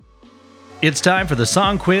It's time for the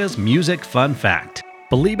Song Quiz Music Fun Fact.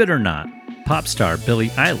 Believe it or not, pop star Billie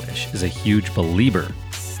Eilish is a huge believer.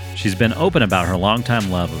 She's been open about her longtime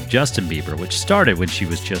love of Justin Bieber, which started when she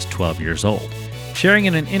was just 12 years old. Sharing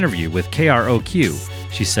in an interview with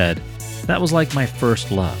KROQ, she said, "That was like my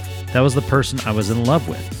first love. That was the person I was in love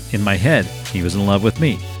with. In my head, he was in love with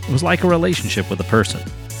me. It was like a relationship with a person."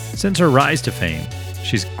 Since her rise to fame,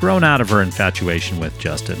 she's grown out of her infatuation with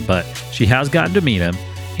Justin, but she has gotten to meet him,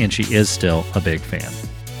 and she is still a big fan.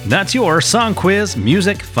 That's your Song Quiz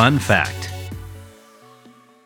Music Fun Fact.